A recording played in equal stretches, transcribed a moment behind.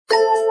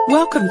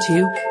Welcome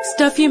to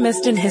Stuff You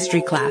Missed in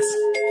History Class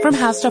from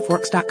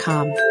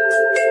HowStuffWorks.com.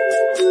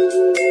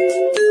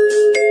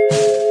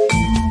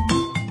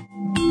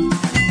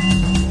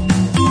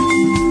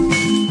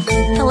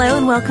 Hello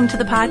and welcome to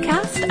the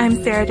podcast.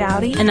 I'm Sarah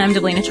Dowdy. And I'm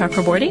Delina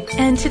Chakraborty.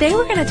 And today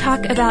we're going to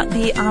talk about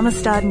the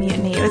Amistad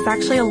Mutiny. It was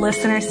actually a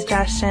listener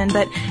suggestion,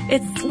 but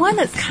it's one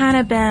that's kind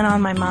of been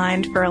on my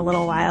mind for a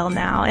little while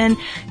now. And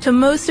to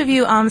most of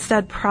you,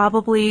 Amistad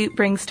probably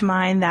brings to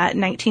mind that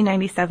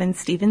 1997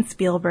 Steven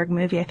Spielberg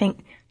movie. I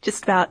think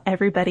just about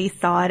everybody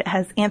saw it. It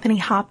has Anthony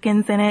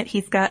Hopkins in it.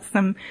 He's got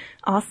some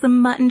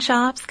awesome mutton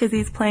chops because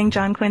he's playing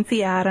John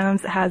Quincy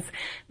Adams. It has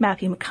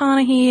Matthew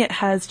McConaughey. It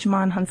has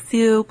Djimon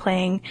Hounsou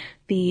playing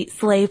the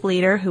slave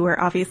leader, who we're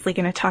obviously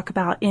going to talk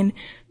about in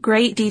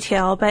great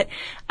detail. But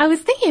I was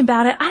thinking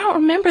about it. I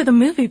don't remember the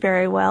movie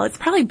very well. It's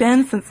probably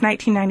been since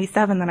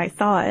 1997 that I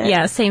saw it.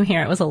 Yeah, same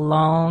here. It was a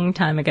long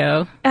time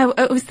ago. I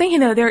was thinking,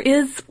 though, there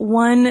is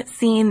one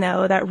scene,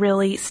 though, that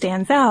really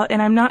stands out.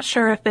 And I'm not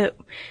sure if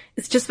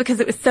it's just because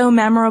it was so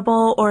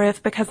memorable or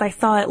if because I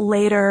saw it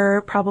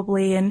later,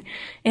 probably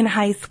in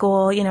high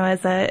school, you know,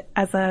 as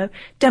a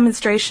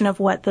demonstration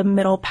of what the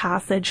Middle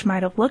Passage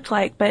might have looked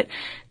like. But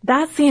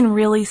that scene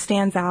really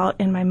stands out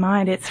in my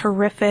mind. It's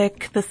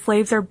horrific. The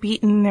slaves are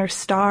beaten, they're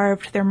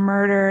starved, they're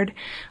murdered,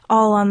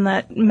 all on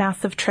the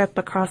massive trip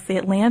across the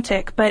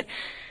Atlantic. But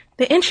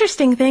the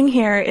interesting thing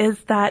here is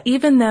that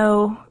even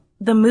though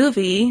the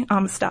movie,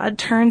 Amistad,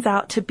 turns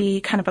out to be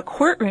kind of a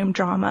courtroom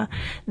drama,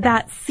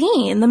 that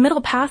scene, the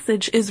Middle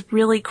Passage, is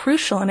really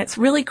crucial, and it's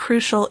really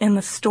crucial in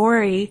the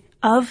story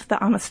of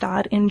the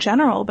Amistad in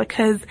general,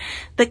 because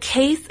the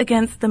case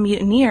against the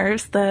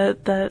mutineers,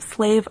 the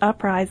slave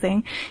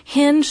uprising,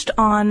 hinged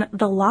on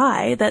the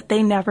lie that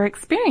they never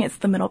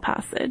experienced the Middle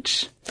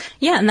Passage.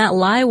 Yeah, and that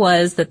lie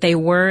was that they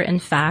were, in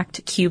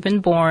fact,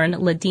 Cuban-born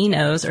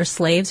Ladinos, or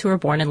slaves who were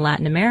born in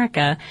Latin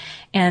America,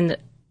 and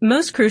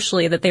most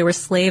crucially, that they were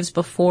slaves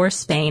before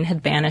Spain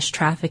had banished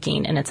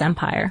trafficking in its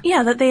empire.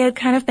 Yeah, that they had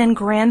kind of been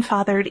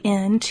grandfathered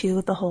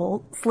into the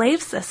whole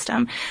slave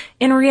system.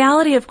 In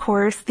reality, of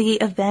course, the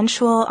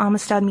eventual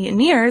Amistad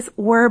mutineers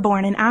were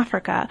born in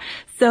Africa.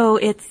 So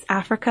it's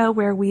Africa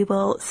where we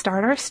will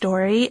start our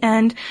story.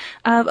 And,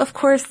 of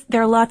course,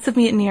 there are lots of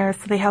mutineers,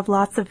 so they have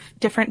lots of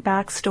different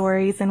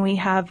backstories, and we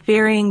have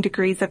varying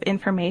degrees of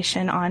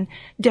information on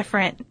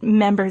different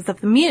members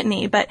of the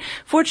mutiny. But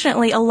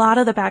fortunately, a lot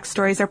of the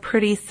backstories are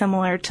pretty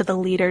similar to the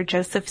leader,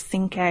 Joseph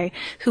Cinque,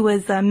 who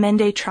was a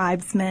Mende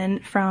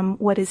tribesman from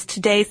what is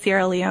today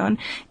Sierra Leone.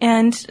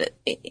 And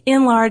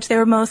in large, they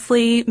were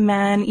mostly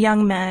men,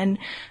 young men.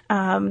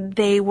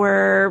 They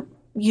were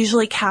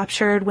usually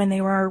captured when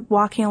they were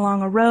walking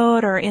along a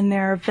road or in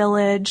their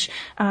village,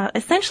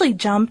 essentially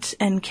jumped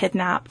and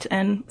kidnapped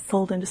and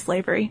sold into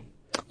slavery.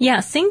 Yeah,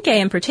 Cinque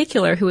in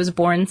particular, who was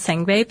born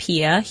Sengbe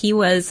Pia, he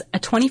was a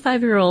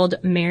 25-year-old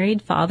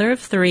married father of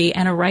 3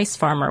 and a rice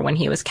farmer when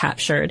he was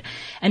captured.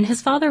 And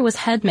his father was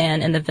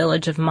headman in the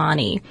village of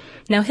Mani.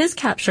 Now, his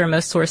capture,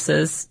 most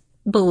sources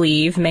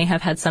believe, may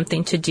have had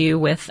something to do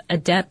with a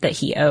debt that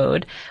he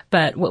owed.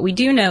 But what we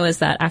do know is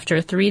that after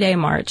a 3-day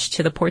march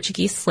to the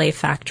Portuguese slave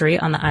factory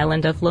on the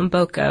island of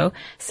Lomboko,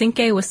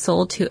 Cinque was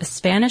sold to a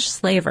Spanish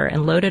slaver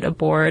and loaded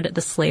aboard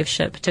the slave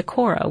ship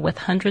Tacora with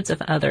hundreds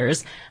of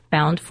others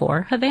bound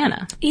for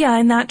Havana. Yeah,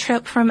 and that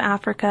trip from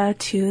Africa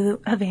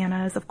to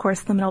Havana is, of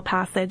course, the Middle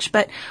Passage.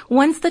 But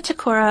once the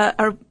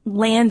Tacora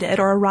landed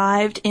or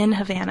arrived in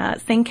Havana,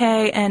 Cinque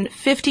and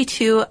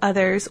 52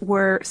 others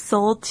were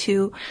sold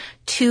to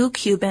 2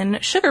 Cuban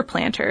sugar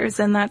planters,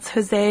 and that's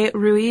Jose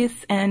Ruiz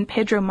and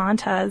Pedro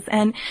Montes,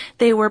 and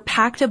they were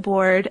packed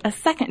aboard a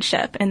second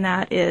ship, and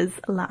that is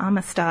La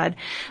Amistad.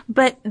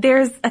 But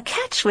there's a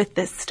catch with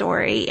this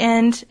story,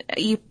 and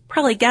you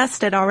probably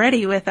guessed it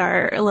already with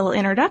our little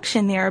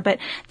introduction there, but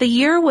the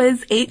year was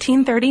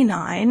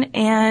 1839,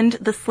 and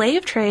the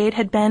slave trade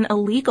had been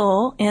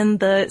illegal in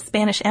the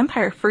Spanish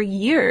Empire for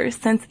years,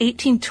 since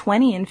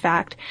 1820, in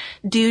fact,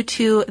 due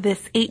to this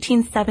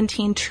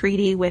 1817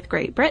 treaty with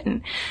Great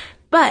Britain.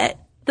 But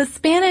the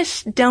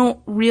Spanish don't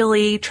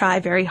really try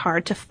very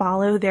hard to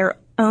follow their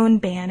own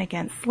ban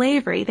against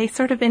slavery. They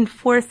sort of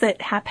enforce it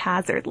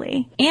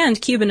haphazardly.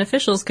 And Cuban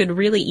officials could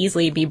really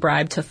easily be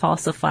bribed to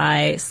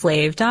falsify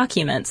slave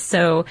documents.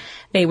 So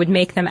they would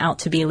make them out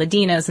to be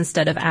Ladinos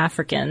instead of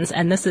Africans.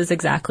 And this is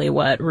exactly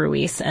what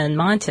Ruiz and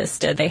Montes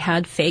did. They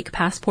had fake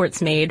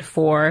passports made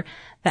for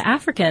the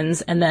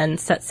Africans and then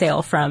set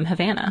sail from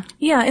Havana.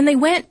 Yeah, and they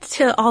went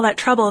to all that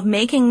trouble of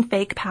making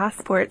fake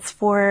passports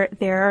for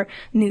their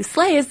new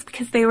slaves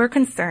because they were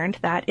concerned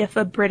that if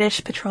a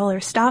British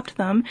patroller stopped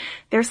them,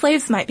 their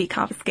slaves might be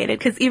confiscated.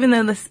 Because even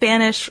though the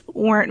Spanish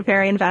weren't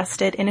very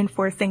invested in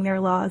enforcing their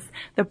laws,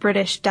 the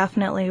British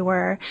definitely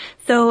were.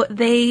 So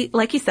they,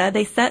 like you said,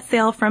 they set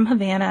sail from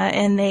Havana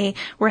and they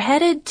were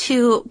headed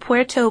to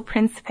Puerto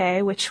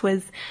Principe, which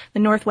was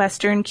the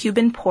northwestern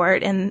Cuban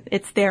port, and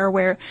it's there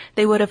where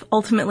they would have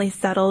ultimately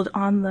settled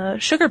on the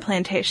sugar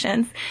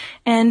plantations.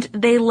 And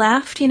they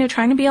left,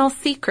 trying to be all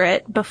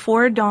secret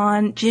before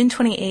dawn, June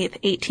 28th,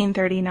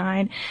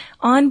 1839,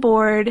 on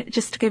board,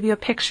 just to give you a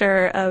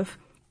picture of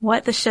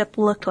what the ship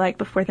looked like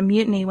before the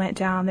mutiny went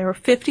down. There were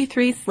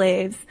 53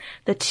 slaves,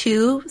 the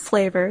 2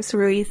 slavers,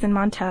 Ruiz and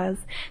Montez,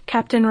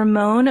 Captain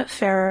Ramon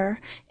Ferrer,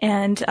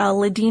 and a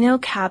Ladino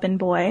cabin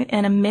boy,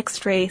 and a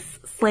mixed-race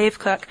slave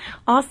cook.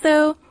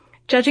 Also,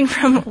 judging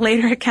from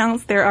later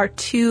accounts, there are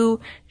 2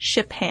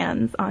 ship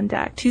hands on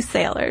deck, 2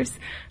 sailors.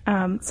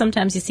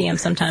 Sometimes you see them,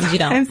 sometimes you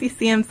don't. Sometimes you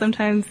see them,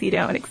 sometimes you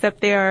don't,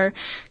 except they are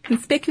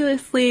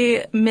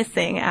conspicuously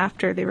missing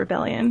after the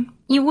rebellion.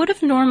 You would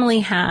have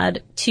normally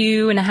had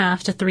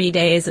 2.5 to 3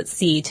 days at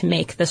sea to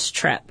make this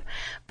trip.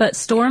 But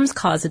storms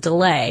cause a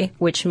delay,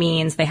 which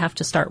means they have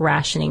to start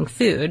rationing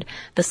food.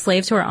 The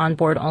slaves who are on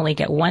board only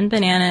get 1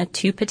 banana,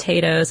 2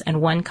 potatoes,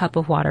 and 1 cup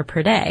of water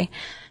per day.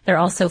 They're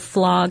also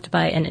flogged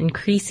by an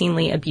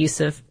increasingly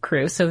abusive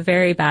crew, so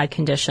very bad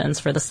conditions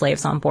for the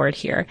slaves on board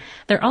here.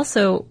 They're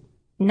also,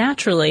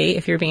 naturally,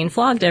 if you're being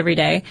flogged every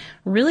day,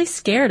 really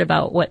scared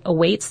about what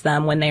awaits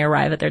them when they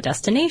arrive at their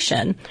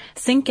destination.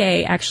 Cinque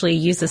actually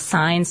uses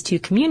signs to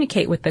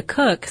communicate with the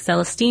cook,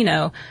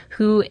 Celestino,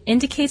 who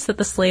indicates that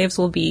the slaves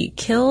will be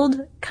killed,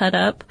 cut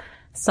up,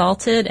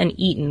 salted, and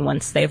eaten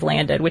once they've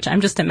landed, which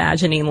I'm just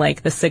imagining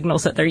like the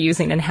signals that they're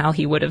using and how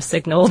he would have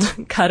signaled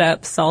cut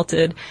up,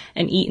 salted,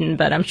 and eaten,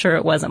 but I'm sure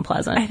it wasn't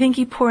pleasant. I think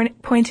he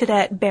pointed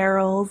at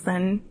barrels,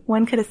 and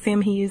one could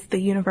assume he used the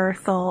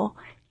universal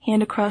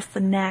hand across the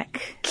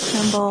neck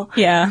symbol.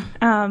 Yeah.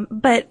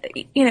 But,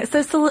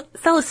 so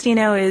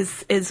Celestino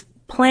is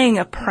playing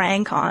a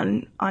prank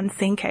on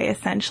Cinque,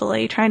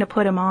 essentially, trying to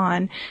put him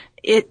on.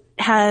 It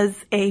has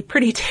a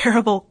pretty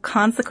terrible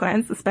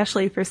consequence,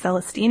 especially for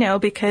Celestino,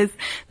 because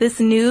this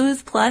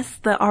news plus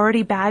the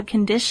already bad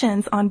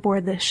conditions on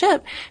board the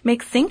ship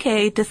makes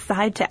Cinque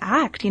decide to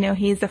act.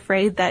 He's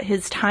afraid that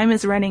his time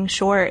is running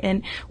short,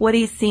 and what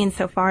he's seen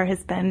so far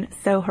has been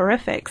so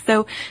horrific.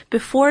 So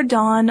before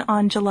dawn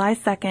on July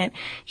 2nd,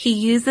 he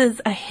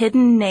uses a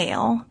hidden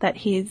nail that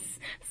he's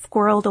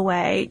squirreled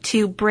away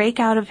to break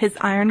out of his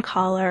iron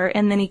collar,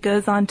 and then he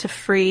goes on to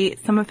free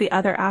some of the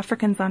other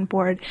Africans on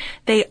board.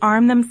 They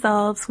arm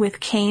themselves with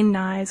cane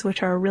knives,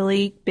 which are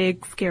really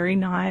big, scary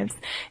knives,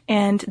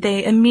 and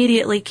they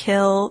immediately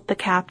kill the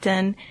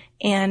captain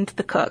and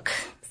the cook.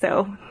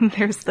 So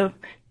there's the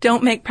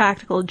don't make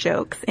practical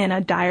jokes in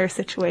a dire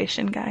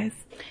situation, guys.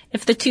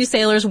 If the 2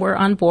 sailors were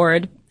on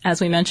board,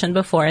 as we mentioned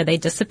before, they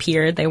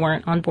disappeared. They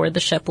weren't on board the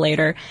ship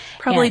later.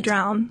 Probably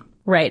drowned.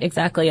 Right,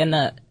 exactly. And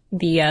the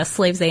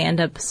slaves, they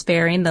end up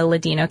sparing the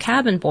Ladino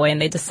cabin boy,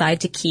 and they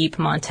decide to keep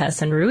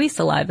Montez and Ruiz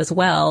alive as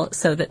well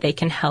so that they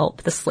can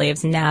help the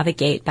slaves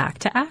navigate back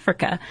to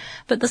Africa.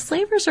 But the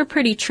slavers are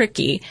pretty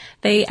tricky.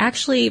 They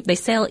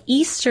sail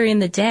east during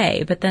the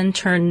day, but then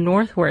turn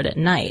northward at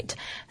night.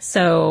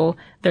 So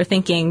they're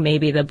thinking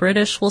maybe the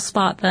British will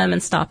spot them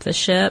and stop the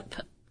ship.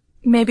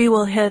 Maybe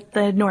we'll hit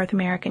the North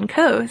American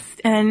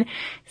coast. And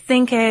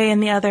Cinque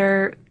and the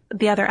other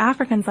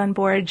Africans on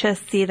board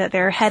just see that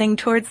they're heading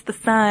towards the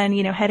sun,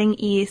 heading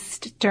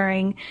east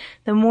during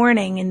the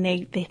morning, and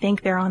they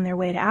think they're on their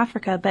way to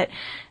Africa. But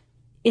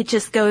it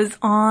just goes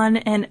on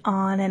and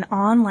on and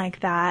on like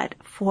that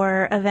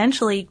for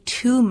eventually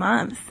 2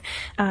 months.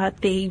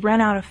 They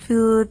run out of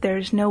food.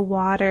 There's no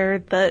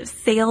water. The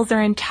sails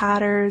are in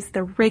tatters.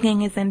 The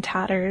rigging is in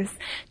tatters.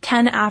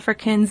 10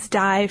 Africans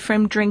die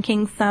from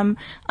drinking some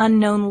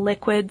unknown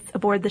liquids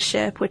aboard the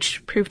ship,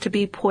 which proved to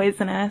be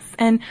poisonous.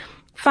 And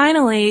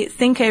finally,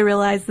 Cinque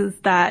realizes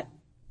that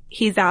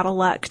he's out of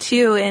luck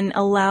too and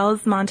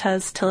allows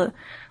Montez to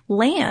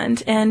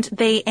land, and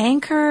they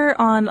anchor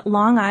on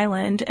Long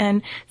Island,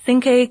 and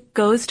Cinque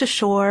goes to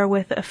shore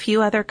with a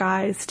few other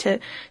guys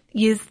to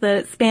use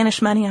the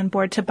Spanish money on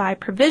board to buy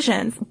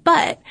provisions.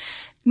 But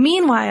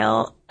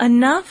meanwhile,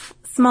 enough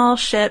small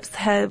ships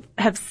have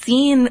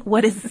seen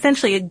what is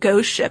essentially a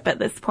ghost ship at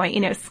this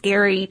point,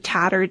 scary,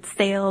 tattered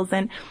sails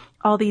and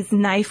all these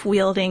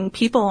knife-wielding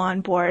people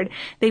on board.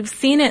 They've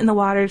seen it in the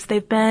waters.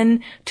 They've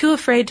been too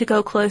afraid to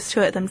go close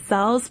to it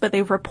themselves, but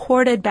they've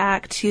reported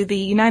back to the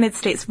United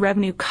States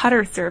Revenue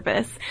Cutter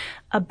Service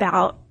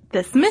about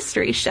this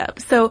mystery ship.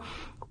 So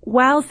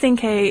while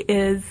Cinque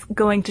is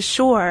going to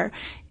shore,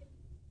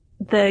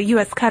 the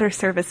U.S. Cutter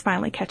Service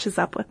finally catches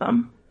up with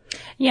them.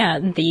 Yeah,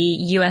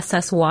 the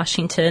USS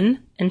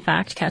Washington, in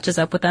fact, catches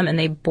up with them, and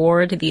they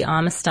board the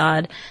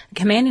Amistad. The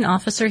commanding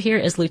officer here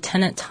is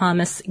Lieutenant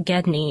Thomas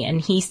Gedney,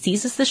 and he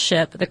seizes the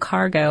ship, the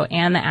cargo,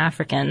 and the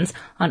Africans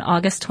on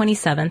August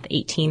 27th,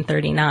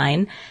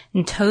 1839,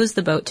 and tows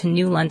the boat to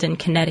New London,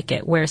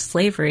 Connecticut, where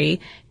slavery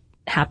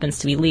happens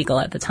to be legal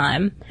at the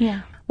time.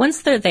 Yeah.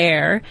 Once they're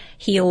there,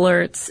 he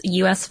alerts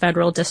U.S.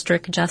 Federal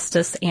District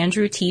Justice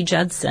Andrew T.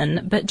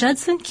 Judson, but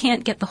Judson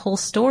can't get the whole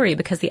story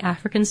because the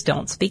Africans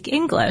don't speak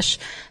English.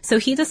 So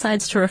he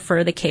decides to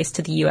refer the case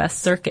to the U.S.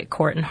 Circuit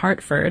Court in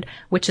Hartford,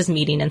 which is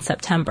meeting in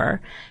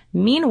September.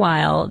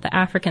 Meanwhile, the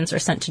Africans are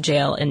sent to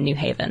jail in New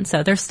Haven,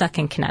 so they're stuck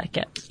in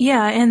Connecticut.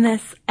 Yeah, and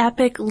this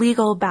epic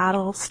legal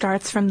battle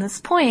starts from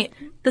this point.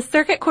 The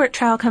circuit court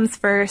trial comes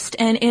first,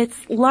 and it's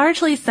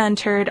largely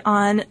centered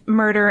on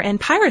murder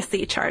and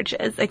piracy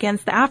charges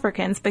against the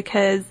Africans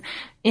because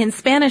in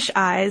Spanish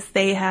eyes,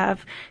 they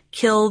have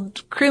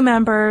killed crew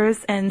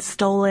members and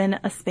stolen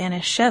a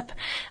Spanish ship.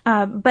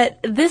 But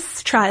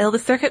this trial, the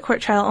circuit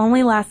court trial,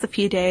 only lasts a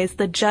few days.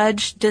 The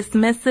judge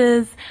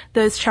dismisses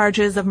those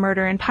charges of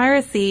murder and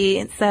piracy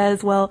and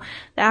says, well,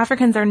 the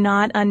Africans are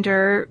not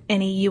under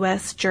any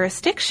U.S.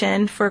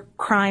 jurisdiction for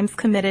crimes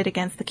committed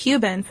against the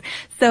Cubans.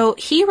 So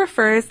he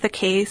refers the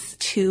case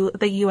to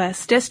the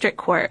U.S. District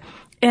Court.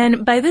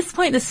 And by this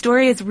point, the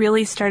story has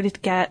really started to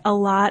get a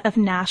lot of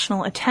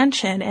national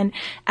attention, and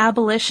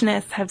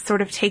abolitionists have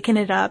sort of taken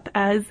it up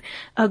as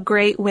a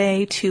great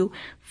way to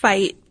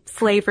fight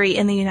slavery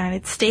in the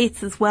United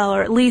States as well,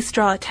 or at least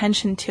draw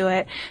attention to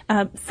it.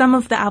 Some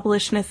of the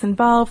abolitionists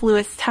involved,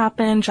 Lewis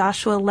Tappan,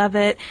 Joshua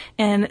Leavitt,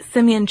 and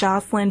Simeon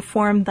Jocelyn,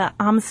 formed the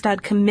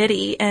Amistad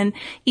Committee and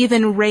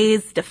even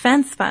raised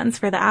defense funds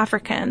for the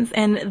Africans.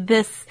 And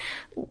this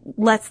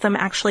lets them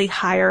actually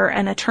hire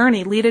an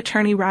attorney, lead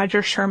attorney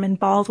Roger Sherman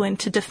Baldwin,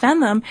 to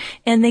defend them,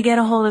 and they get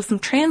a hold of some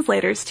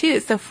translators too.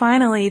 So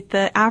finally,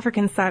 the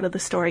African side of the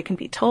story can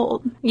be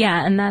told.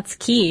 Yeah, and that's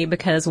key,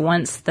 because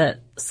once the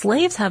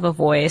slaves have a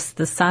voice,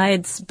 the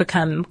sides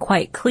become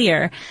quite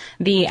clear.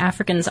 The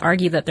Africans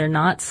argue that they're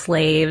not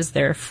slaves,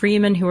 they're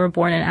freemen who were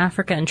born in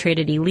Africa and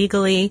traded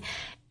illegally.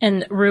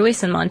 And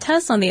Ruiz and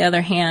Montes, on the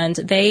other hand,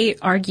 they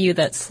argue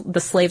that the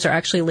slaves are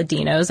actually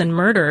Ladinos and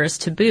murderers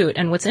to boot.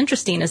 And what's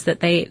interesting is that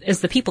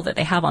the people that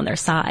they have on their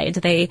side.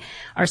 They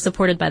are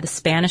supported by the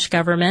Spanish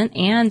government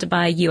and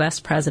by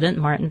U.S. President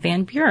Martin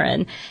Van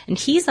Buren. And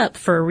he's up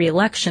for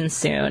re-election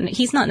soon.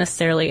 He's not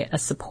necessarily a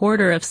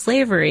supporter of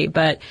slavery,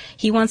 but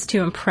he wants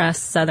to impress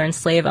Southern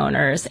slave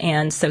owners.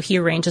 And so he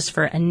arranges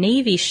for a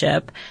Navy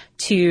ship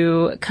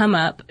to come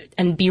up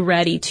and be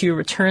ready to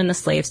return the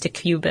slaves to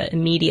Cuba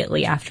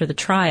immediately after the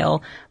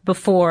trial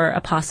before a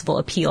possible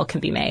appeal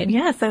can be made.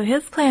 Yeah, so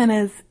his plan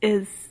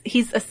is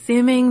he's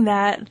assuming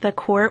that the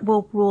court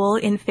will rule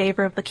in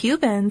favor of the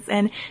Cubans,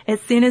 and as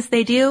soon as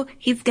they do,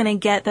 he's going to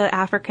get the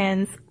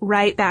Africans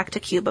right back to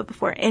Cuba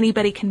before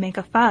anybody can make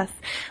a fuss.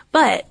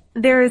 But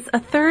there's a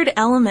third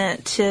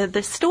element to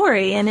the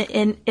story, and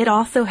it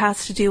also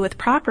has to do with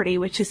property,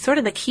 which is sort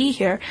of the key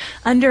here.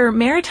 Under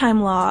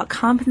maritime law,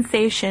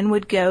 compensation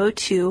would go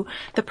to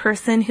the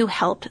person who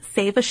helped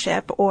save a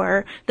ship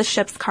or the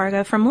ship's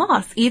cargo from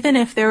loss, even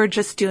if they were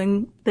just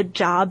doing the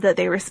job that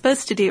they were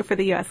supposed to do for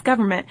the U.S.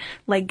 government,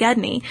 like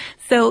Gedney.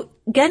 So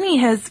Gedney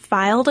has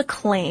filed a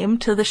claim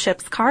to the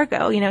ship's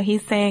cargo. You know,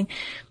 he's saying,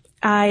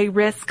 I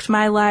risked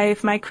my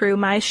life, my crew,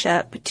 my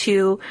ship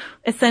to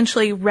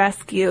essentially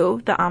rescue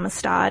the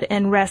Amistad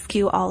and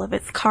rescue all of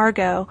its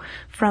cargo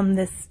from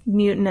this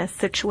mutinous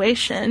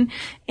situation.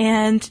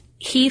 And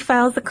he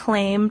files a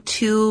claim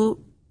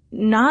to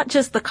not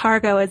just the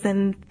cargo as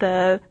in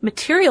the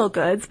material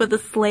goods, but the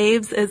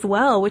slaves as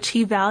well, which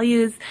he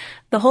values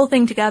the whole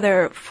thing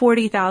together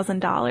 $40,000,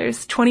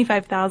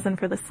 $25,000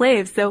 for the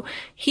slaves. So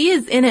he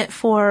is in it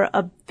for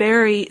a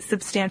very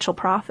substantial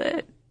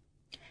profit.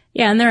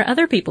 Yeah, and there are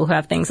other people who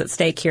have things at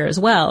stake here as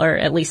well, or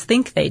at least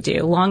think they do.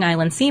 Long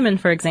Island Seaman,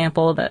 for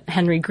example,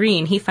 Henry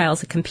Green, he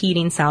files a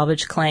competing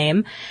salvage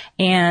claim.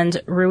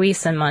 And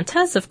Ruiz and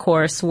Montes, of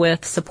course,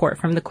 with support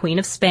from the Queen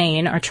of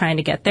Spain, are trying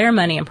to get their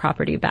money and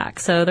property back.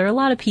 So there are a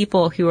lot of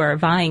people who are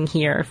vying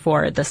here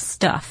for the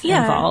stuff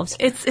involved.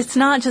 It's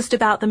not just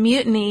about the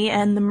mutiny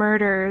and the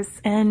murders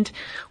and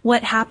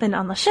what happened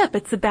on the ship.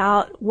 It's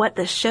about what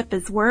the ship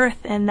is worth,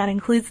 and that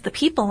includes the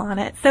people on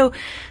it. So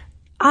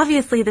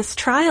obviously, this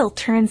trial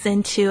turns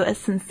into a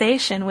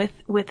sensation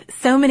with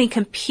so many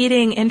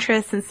competing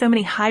interests and so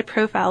many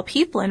high-profile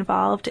people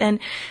involved. And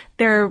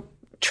there are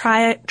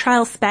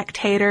trial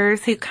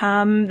spectators who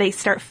come. They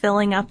start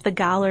filling up the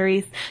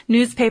galleries.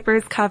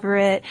 Newspapers cover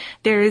it.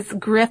 There's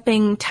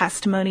gripping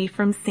testimony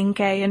from Cinque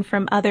and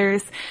from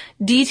others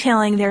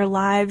detailing their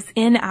lives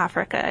in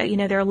Africa, you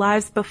know, their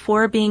lives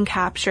before being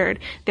captured,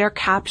 their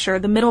capture,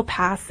 the Middle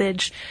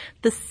Passage,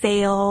 the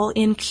sail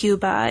in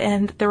Cuba,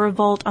 and the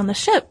revolt on the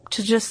ship,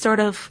 to just sort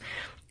of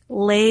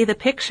lay the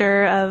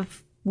picture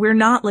of, we're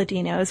not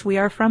Ladinos, we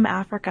are from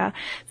Africa.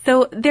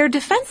 So their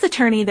defense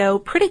attorney, though,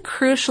 pretty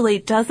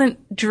crucially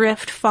doesn't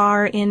drift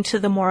far into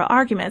the moral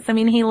arguments. I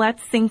mean, he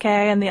lets Cinque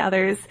and the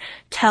others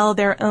tell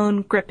their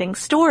own gripping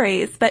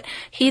stories, but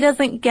he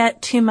doesn't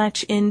get too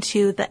much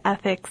into the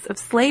ethics of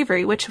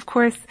slavery, which, of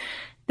course,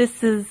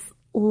 this is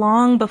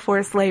long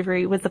before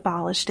slavery was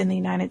abolished in the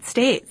United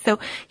States. So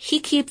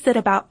he keeps it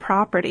about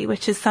property,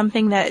 which is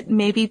something that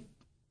maybe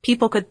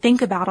people could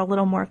think about a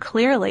little more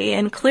clearly.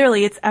 And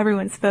clearly it's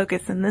everyone's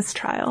focus in this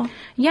trial.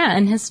 Yeah,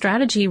 and his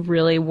strategy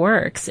really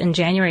works. In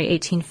January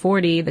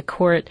 1840, the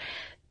court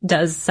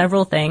does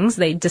several things.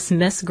 They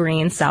dismiss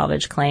Green's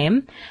salvage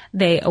claim.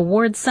 They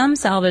award some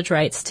salvage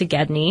rights to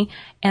Gedney,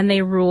 and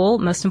they rule,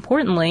 most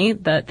importantly,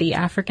 that the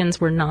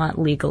Africans were not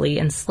legally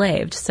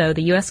enslaved. So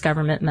the U.S.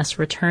 government must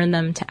return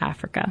them to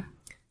Africa.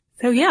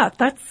 So yeah,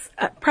 that's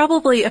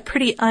probably a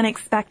pretty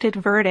unexpected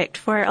verdict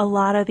for a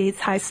lot of these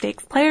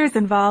high-stakes players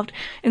involved,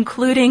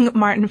 including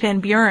Martin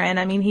Van Buren.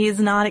 I mean, he's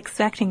not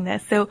expecting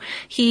this. So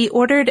he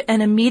ordered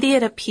an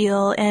immediate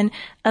appeal, and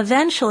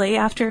eventually,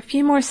 after a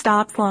few more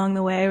stops along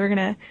the way, we're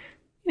going to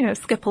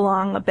skip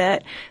along a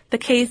bit. The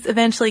case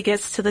eventually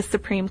gets to the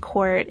Supreme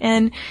Court,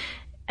 and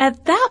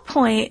at that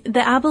point,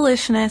 the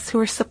abolitionists who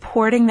were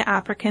supporting the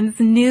Africans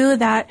knew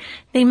that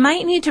they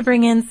might need to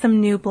bring in some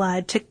new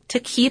blood to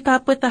keep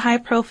up with the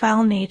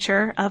high-profile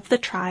nature of the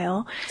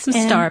trial. Some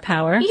star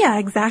power. Yeah,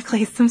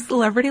 exactly. Some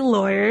celebrity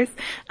lawyers,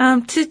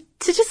 to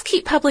just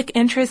keep public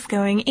interest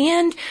going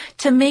and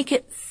to make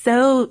it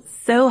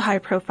so high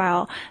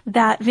profile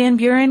that Van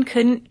Buren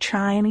couldn't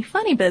try any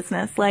funny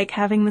business like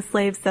having the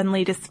slaves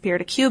suddenly disappear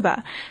to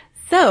Cuba.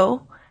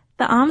 So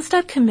the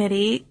Amistad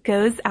Committee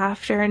goes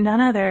after none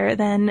other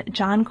than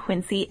John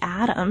Quincy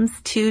Adams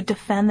to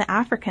defend the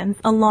Africans,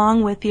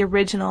 along with the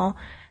original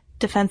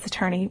defense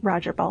attorney,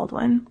 Roger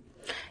Baldwin.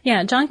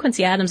 Yeah, John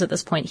Quincy Adams at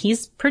this point,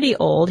 he's pretty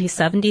old. He's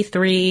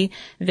 73,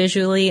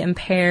 visually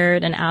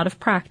impaired and out of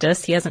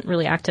practice. He hasn't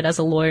really acted as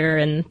a lawyer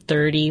in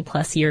 30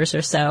 plus years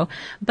or so.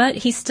 But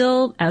he's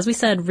still, as we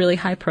said, really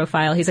high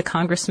profile. He's a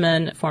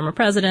congressman, former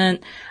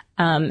president,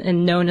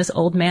 and known as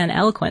Old Man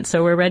Eloquent.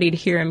 So we're ready to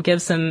hear him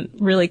give some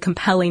really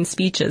compelling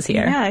speeches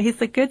here. Yeah,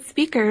 he's a good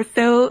speaker.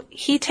 So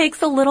he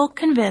takes a little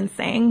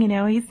convincing.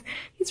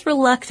 He's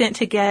reluctant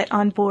to get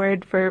on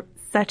board for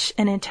such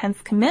an intense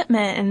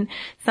commitment and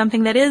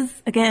something that is,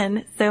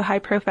 again, so high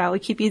profile. We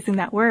keep using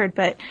that word,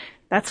 but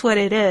that's what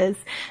it is.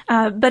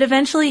 But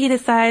eventually he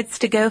decides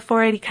to go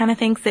for it. He kind of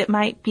thinks it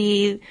might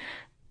be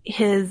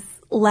his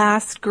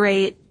last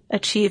great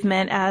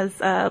achievement as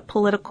a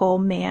political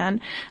man.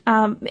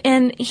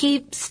 And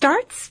he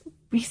starts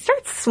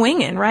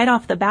swinging right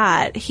off the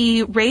bat.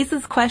 He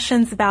raises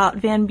questions about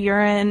Van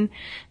Buren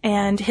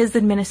and his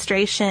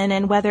administration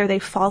and whether they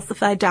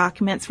falsified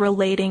documents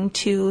relating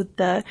to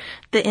the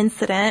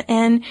incident.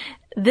 And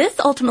this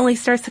ultimately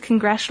starts a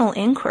congressional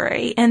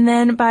inquiry. And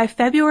then by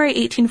February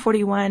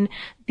 1841,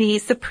 the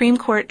Supreme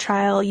Court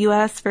trial,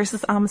 U.S.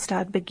 versus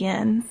Amistad,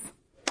 begins.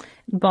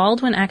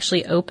 Baldwin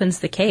actually opens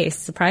the case,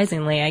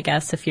 surprisingly, I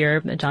guess, if you're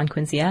a John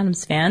Quincy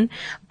Adams fan.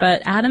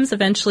 But Adams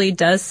eventually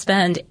does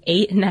spend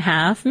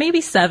 8.5,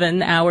 maybe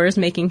 7 hours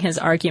making his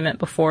argument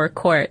before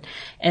court.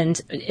 And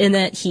in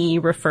it, he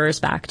refers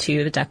back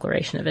to the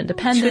Declaration of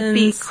Independence. Which would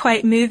be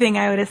quite moving,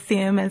 I would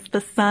assume, as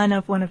the son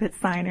of one of its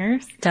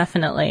signers.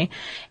 Definitely.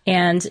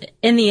 And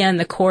in the end,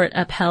 the court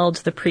upheld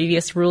the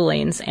previous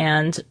rulings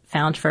and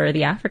found for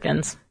the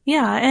Africans.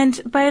 Yeah,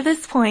 and by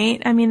this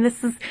point,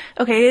 this is,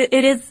 okay,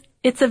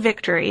 it's a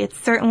victory. It's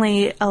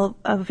certainly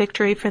a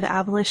victory for the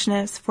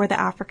abolitionists, for the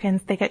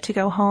Africans. They get to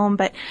go home,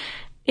 but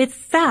it's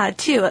sad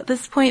too. At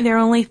this point, there are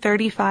only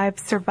 35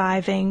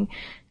 surviving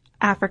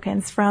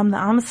Africans from the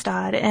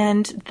Amistad,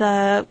 and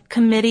the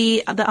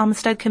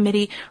Amistad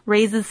Committee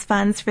raises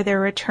funds for their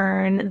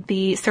return.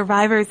 The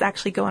survivors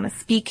actually go on a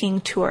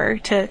speaking tour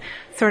to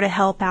sort of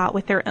help out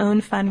with their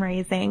own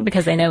fundraising.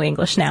 Because they know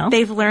English now.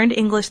 They've learned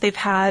English. They've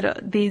had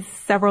these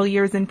several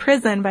years in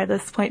prison by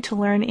this point to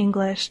learn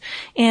English.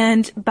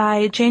 And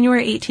by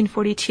January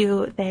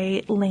 1842,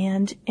 they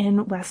land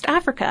in West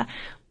Africa.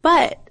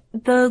 But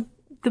the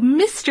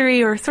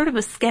mystery or sort of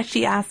a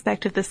sketchy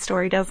aspect of this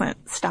story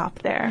doesn't stop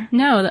there.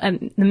 No,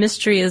 the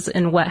mystery is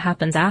in what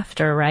happens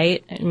after,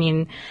 right?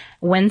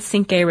 When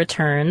Cinque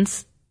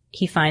returns,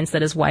 he finds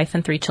that his wife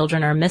and 3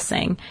 children are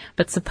missing,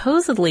 but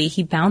supposedly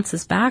he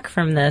bounces back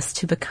from this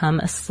to become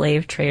a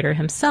slave trader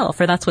himself,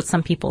 or that's what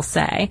some people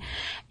say,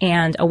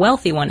 and a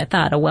wealthy one at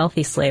that, a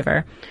wealthy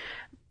slaver.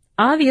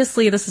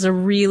 Obviously, this is a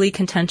really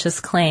contentious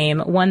claim,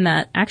 one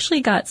that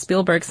actually got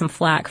Spielberg some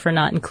flack for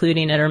not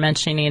including it or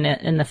mentioning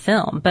it in the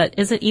film. But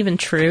is it even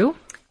true?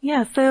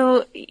 Yeah,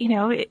 so,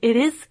 it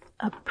is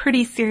a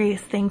pretty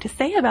serious thing to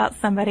say about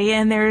somebody.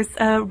 And there's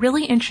a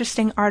really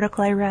interesting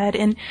article I read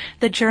in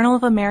the Journal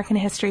of American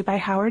History by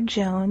Howard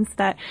Jones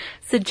that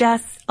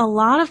suggests a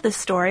lot of the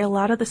story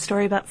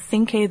about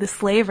Cinque the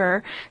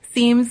slaver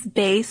seems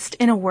based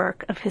in a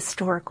work of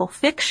historical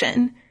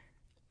fiction.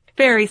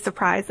 Very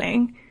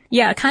surprising.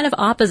 Yeah, kind of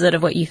opposite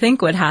of what you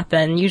think would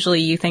happen. Usually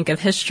you think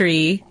of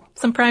history.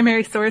 Some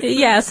primary sources.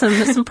 Yeah,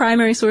 some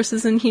primary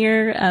sources in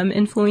here,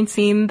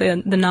 influencing the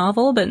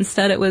novel, but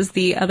instead it was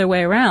the other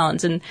way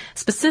around. And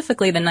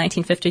specifically the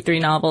 1953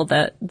 novel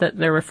that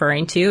they're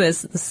referring to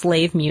is The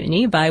Slave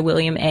Mutiny by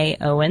William A.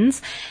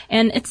 Owens.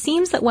 And it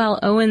seems that while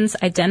Owens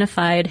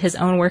identified his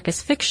own work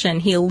as fiction,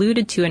 he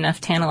alluded to enough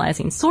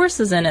tantalizing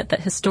sources in it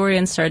that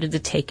historians started to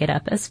take it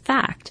up as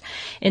fact.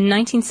 In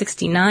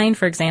 1969,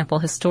 for example,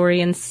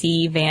 historian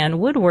C. Van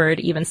Woodward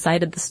even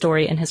cited the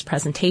story in his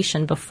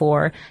presentation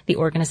before the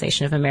Organization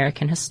of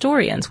American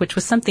Historians, which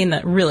was something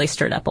that really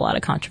stirred up a lot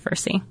of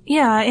controversy.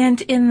 Yeah, and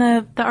in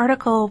the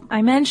article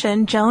I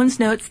mentioned, Jones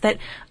notes that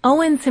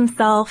Owens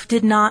himself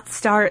did not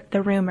start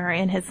the rumor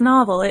in his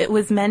novel. It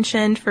was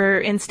mentioned, for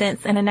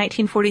instance, in a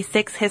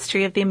 1946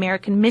 history of the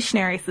American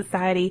Missionary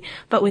Society,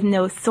 but with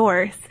no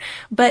source.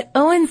 But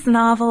Owens'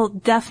 novel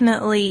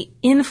definitely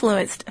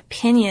influenced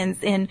opinions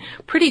in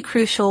pretty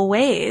crucial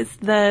ways.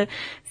 The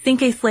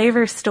Cinque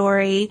slaver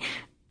story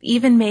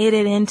even made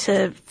it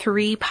into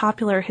 3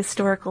 popular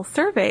historical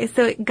surveys.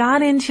 So it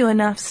got into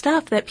enough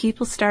stuff that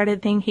people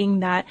started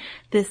thinking that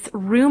this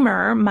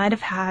rumor might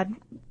have had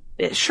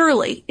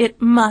surely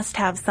it must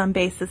have some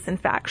basis in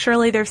fact.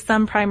 Surely there's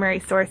some primary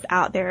source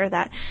out there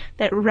that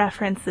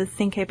references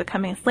Cinque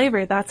becoming a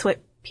slavery. That's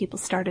what people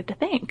started to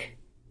think.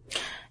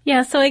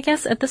 Yeah, so I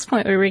guess at this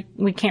point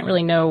we can't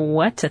really know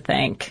what to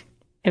think.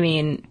 I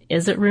mean,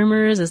 is it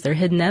rumors? Is there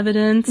hidden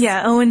evidence?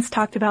 Yeah, Owens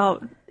talked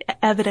about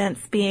evidence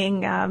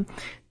being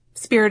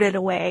spirited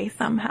away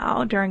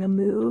somehow during a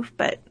move,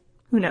 but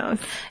who knows?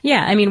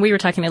 Yeah, I mean, we were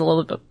talking a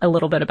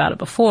little bit about it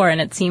before,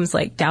 and it seems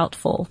like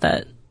doubtful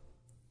that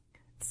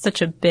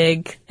such a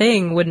big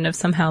thing wouldn't have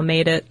somehow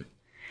made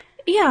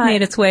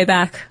its way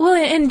back. Well,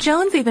 and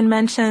Jones even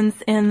mentions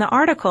in the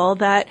article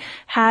that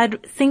had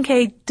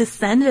Cinque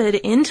descended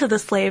into the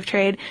slave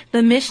trade,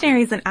 the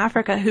missionaries in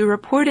Africa who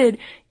reported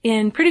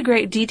in pretty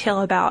great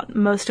detail about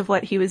most of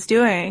what he was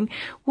doing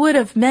would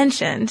have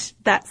mentioned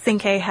that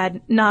Cinque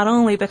had not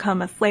only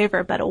become a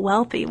slaver, but a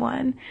wealthy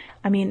one.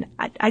 I mean,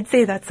 I'd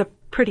say that's a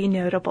pretty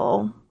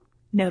notable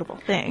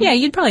thing. Yeah,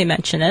 you'd probably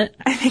mention it.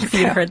 I think if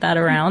you'd heard that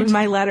around. In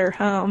my letter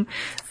home.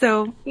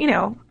 So,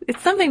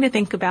 it's something to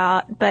think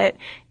about, but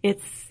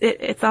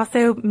it's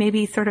also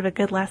maybe sort of a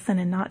good lesson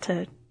and not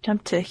to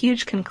jump to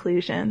huge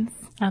conclusions.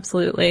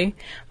 Absolutely.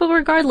 But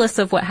regardless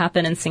of what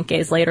happened in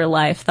Cinque's later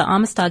life, the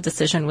Amistad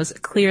decision was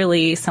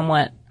clearly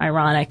somewhat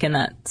ironic in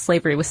that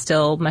slavery was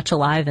still much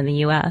alive in the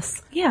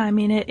U.S. Yeah, I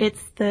mean,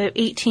 it's the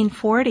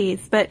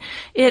 1840s, but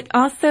it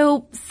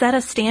also set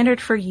a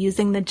standard for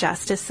using the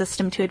justice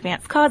system to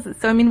advance causes.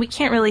 So, I mean, we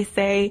can't really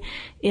say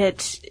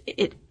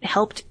it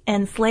helped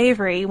end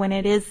slavery when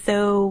it is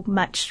so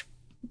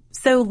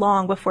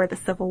long before the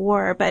Civil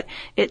War, but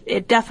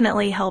it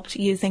definitely helped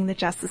using the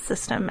justice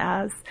system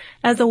as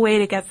a way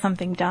to get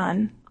something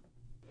done.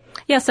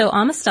 Yeah, so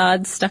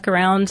Amistad stuck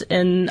around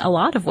in a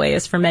lot of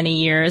ways for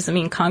many years. I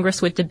mean,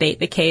 Congress would debate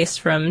the case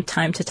from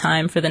time to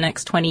time for the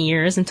next 20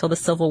 years until the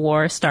Civil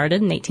War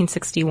started in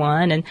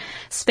 1861, and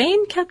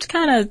Spain kept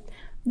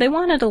they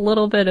wanted a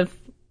little bit of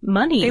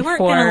money. They weren't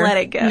going to let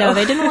it go. No,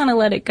 they didn't want to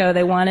let it go.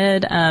 They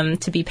wanted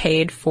to be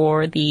paid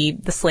for the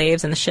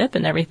slaves and the ship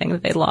and everything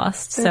that they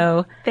lost.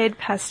 So they'd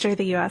pester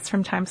the U.S.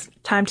 from time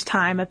to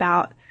time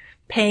about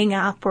paying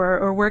up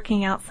or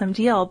working out some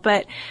deal.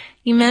 But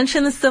you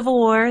mentioned the Civil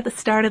War, the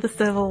start of the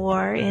Civil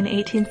War in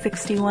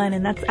 1861,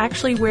 and that's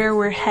actually where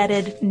we're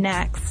headed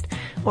next.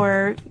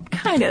 Or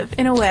kind of,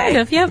 in a way. Kind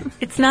of, yep.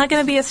 It's not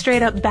going to be a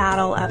straight up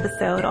battle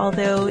episode,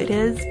 although it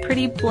is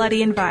pretty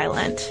bloody and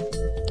violent.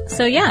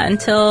 So yeah,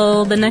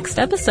 until the next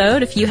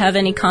episode, if you have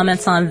any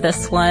comments on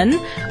this one,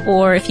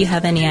 or if you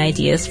have any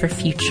ideas for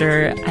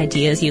future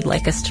ideas you'd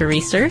like us to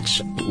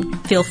research,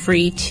 feel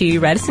free to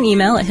write us an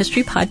email at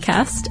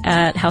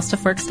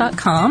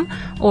historypodcast@howstuffworks.com,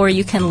 or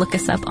you can look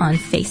us up on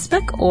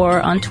Facebook or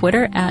on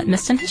Twitter at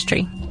Missed in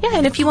History. Yeah,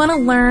 and if you want to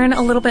learn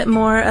a little bit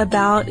more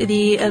about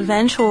the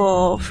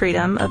eventual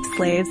freedom of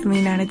slaves in the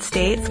United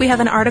States, we have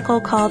an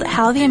article called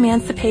How the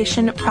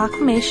Emancipation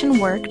Proclamation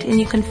Worked, and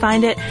you can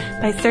find it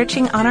by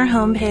searching on our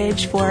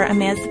homepage for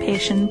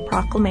Emancipation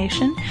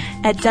Proclamation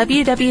at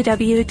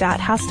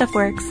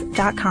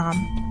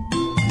www.howstuffworks.com.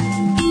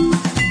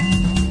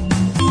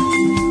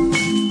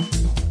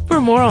 For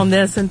more on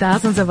this and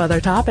thousands of other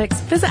topics,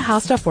 visit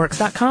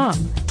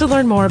howstuffworks.com. To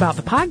learn more about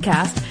the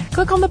podcast,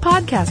 click on the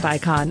podcast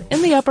icon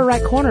in the upper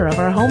right corner of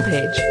our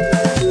homepage.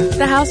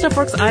 The How Stuff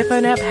Works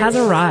iPhone app has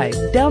arrived.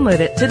 Download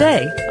it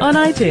today on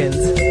iTunes.